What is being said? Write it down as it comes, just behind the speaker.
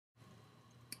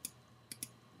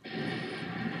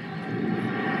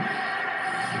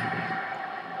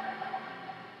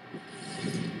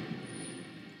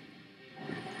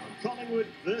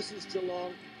versus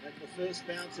Geelong. At the first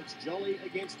bounce, it's Jolly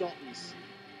against Ottens.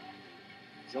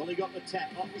 Jolly got the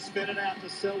tap. Ottens fed it out to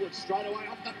Selwood straight away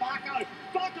off the Barco.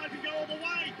 Barco can go all the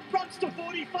way. Runs to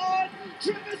 45.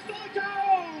 Travis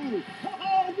Barco!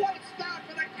 Oh, what a start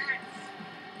for the Cats!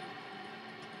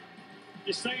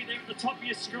 You see there at the top of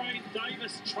your screen,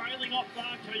 Davis trailing off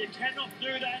Barco. You cannot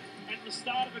do that at the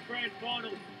start of a grand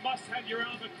final. Must have your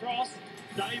arm across.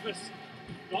 Davis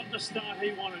got the start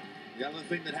he wanted. The other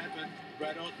thing that happened,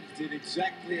 Brad Ottens did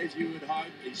exactly as you would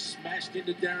hope. He smashed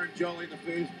into Darren Jolly in the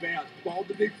first bounce, bowled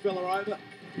the big fella over.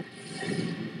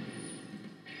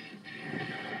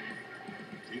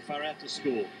 Too far out to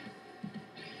score.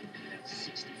 That's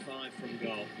 65 from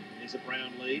goal. There's a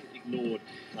Brown lead, ignored.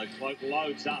 So Cloak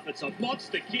loads up. It's a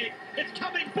monster kick. It's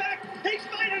coming back. He's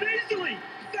made it easily.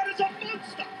 That is a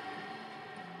monster.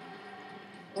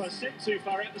 Well, I said too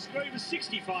far out the screen. It was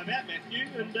 65 out, Matthew,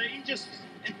 and he just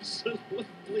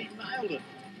absolutely nailed it.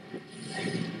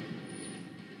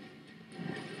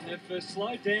 They've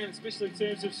slowed down, especially in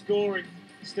terms of scoring.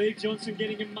 Steve Johnson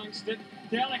getting amongst it.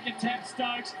 Dalek and tap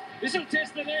Stokes. This will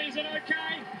test the net. Is it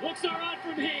okay? Looks all right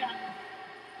from here.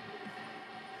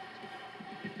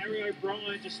 Harry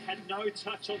O'Brien just had no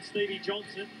touch on Stevie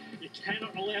Johnson. You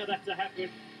cannot allow that to happen.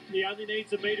 He only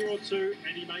needs a metre or two,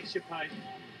 and he makes you pay.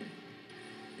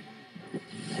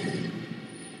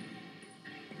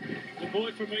 The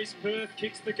boy from East Perth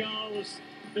kicks the goal as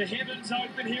the heavens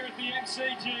open here at the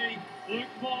MCG. Luke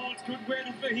Bonds, good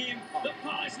weather for him. The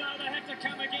Pies know they have to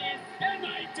come again, and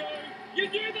they do. You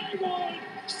knew they would.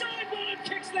 Sidebottom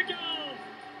kicks the goal.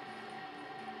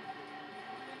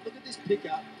 Look at this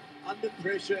pickup. Under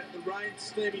pressure, the rain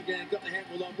steaming down, got the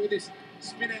handball on. Look at this,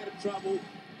 spin out of trouble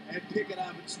and pick it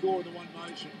up and score in the one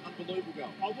motion. Unbelievable goal.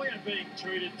 Oh, we are being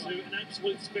treated to an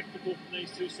absolute spectacle from these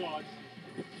two sides.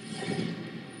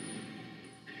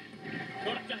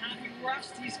 Got it to Hunt, he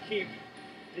rushed his kick.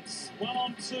 It's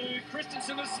 1-on-2.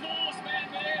 Christensen, the smallest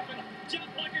man there, but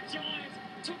jumped like a giant,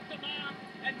 took the mark,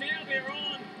 and now they're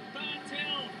on.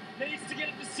 Bartel needs to get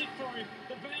it to sit for him.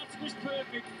 The bounce was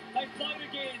perfect. They float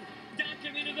again.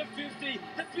 Duncan into the 50.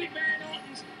 The big man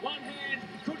Ottens, one hand,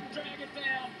 couldn't drag it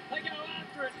down. They go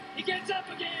after it. He gets up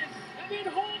again. And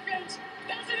then Hawkins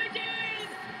does it again.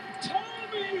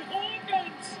 Toby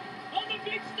Hawkins on the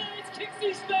big stage kicks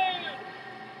his third.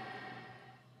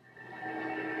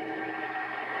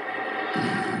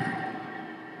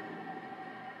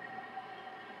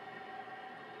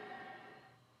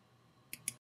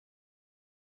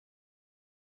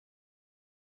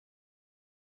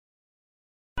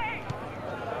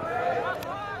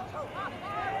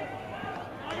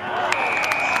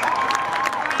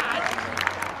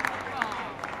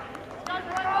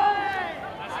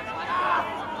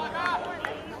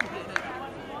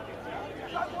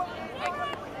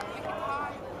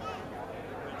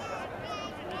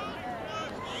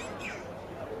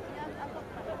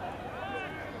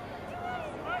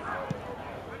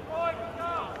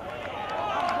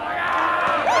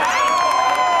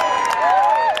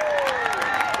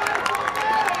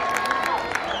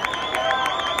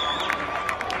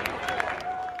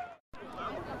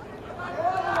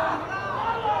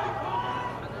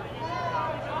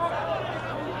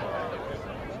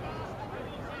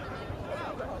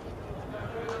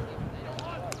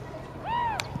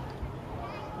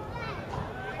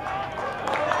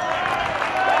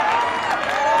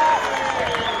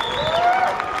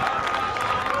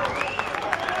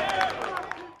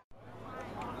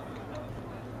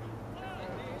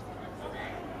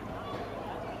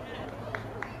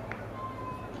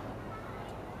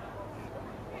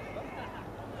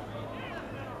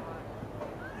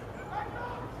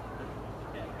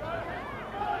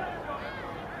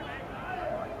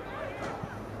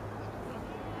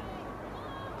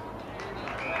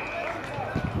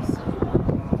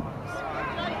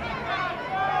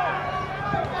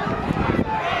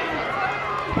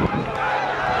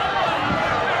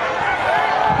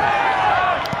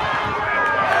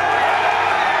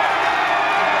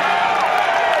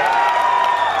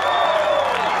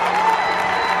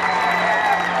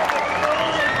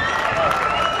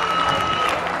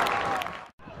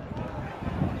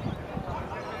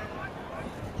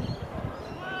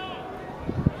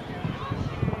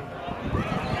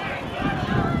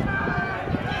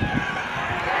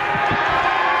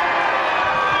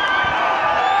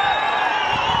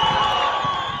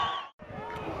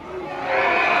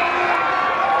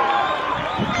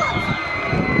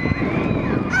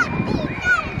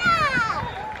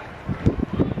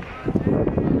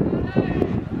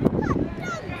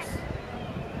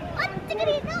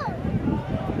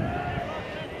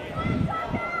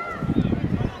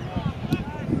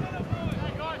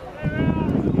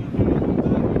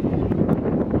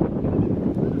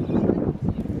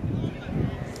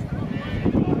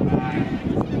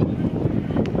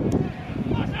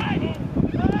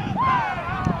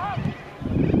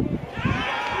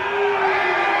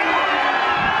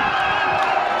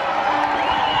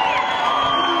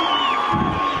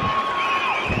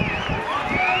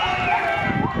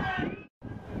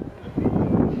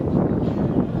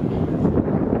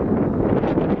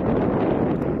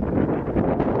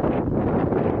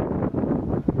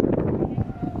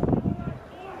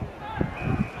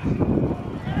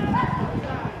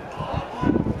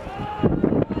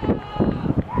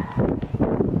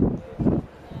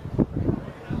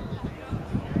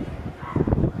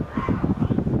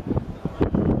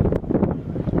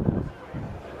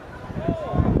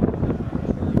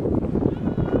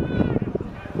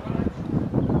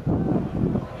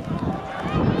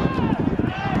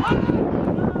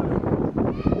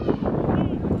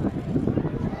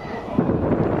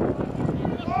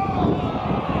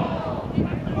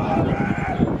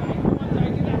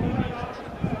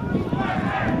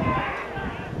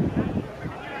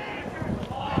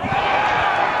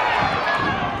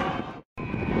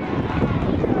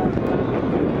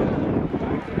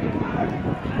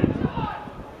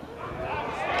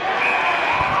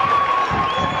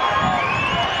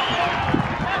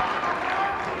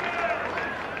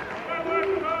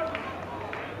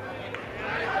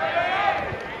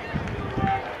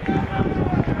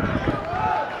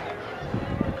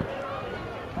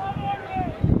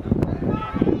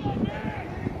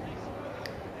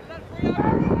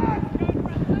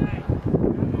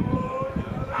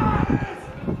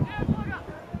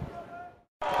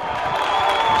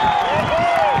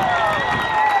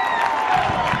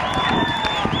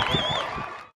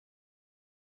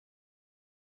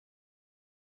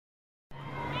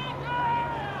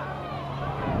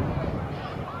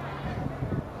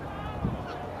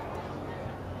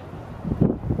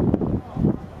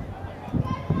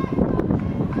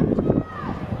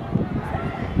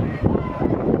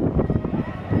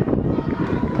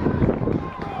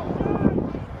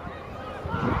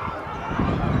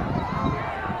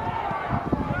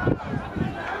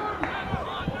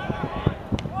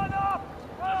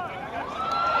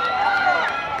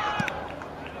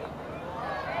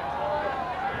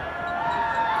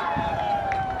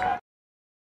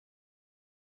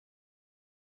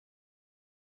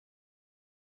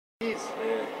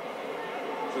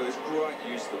 great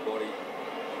use of the body.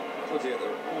 Puts out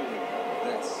there. Ooh,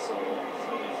 that's so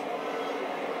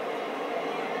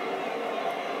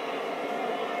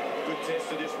Good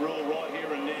test of this rule right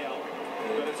here and now.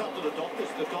 Yeah. But it's up to the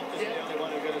doctors. The doctors are the only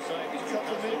one who are going to say if he's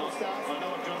concussed or not. I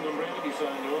know what Jonathan Brown will be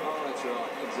saying to him. Oh, that's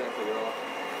right. Exactly right.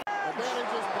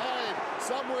 Advantage is played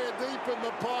somewhere deep in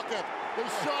the pocket. The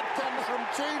shot comes from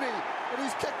Cheney, and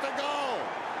he's kicked a goal.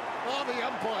 Oh, the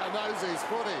umpire knows his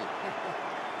footy.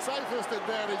 Safest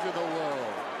advantage in the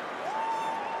world.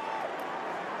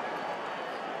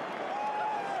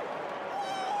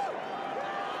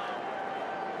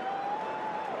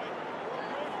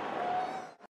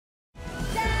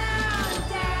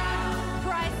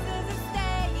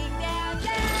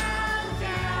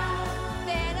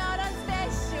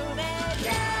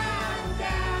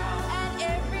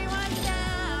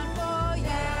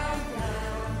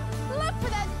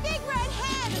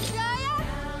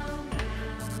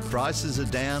 Prices are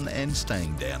down and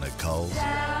staying down at Coles.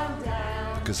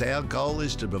 Because our goal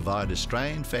is to provide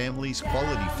Australian families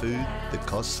quality food that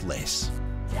costs less.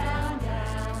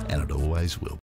 And it always will.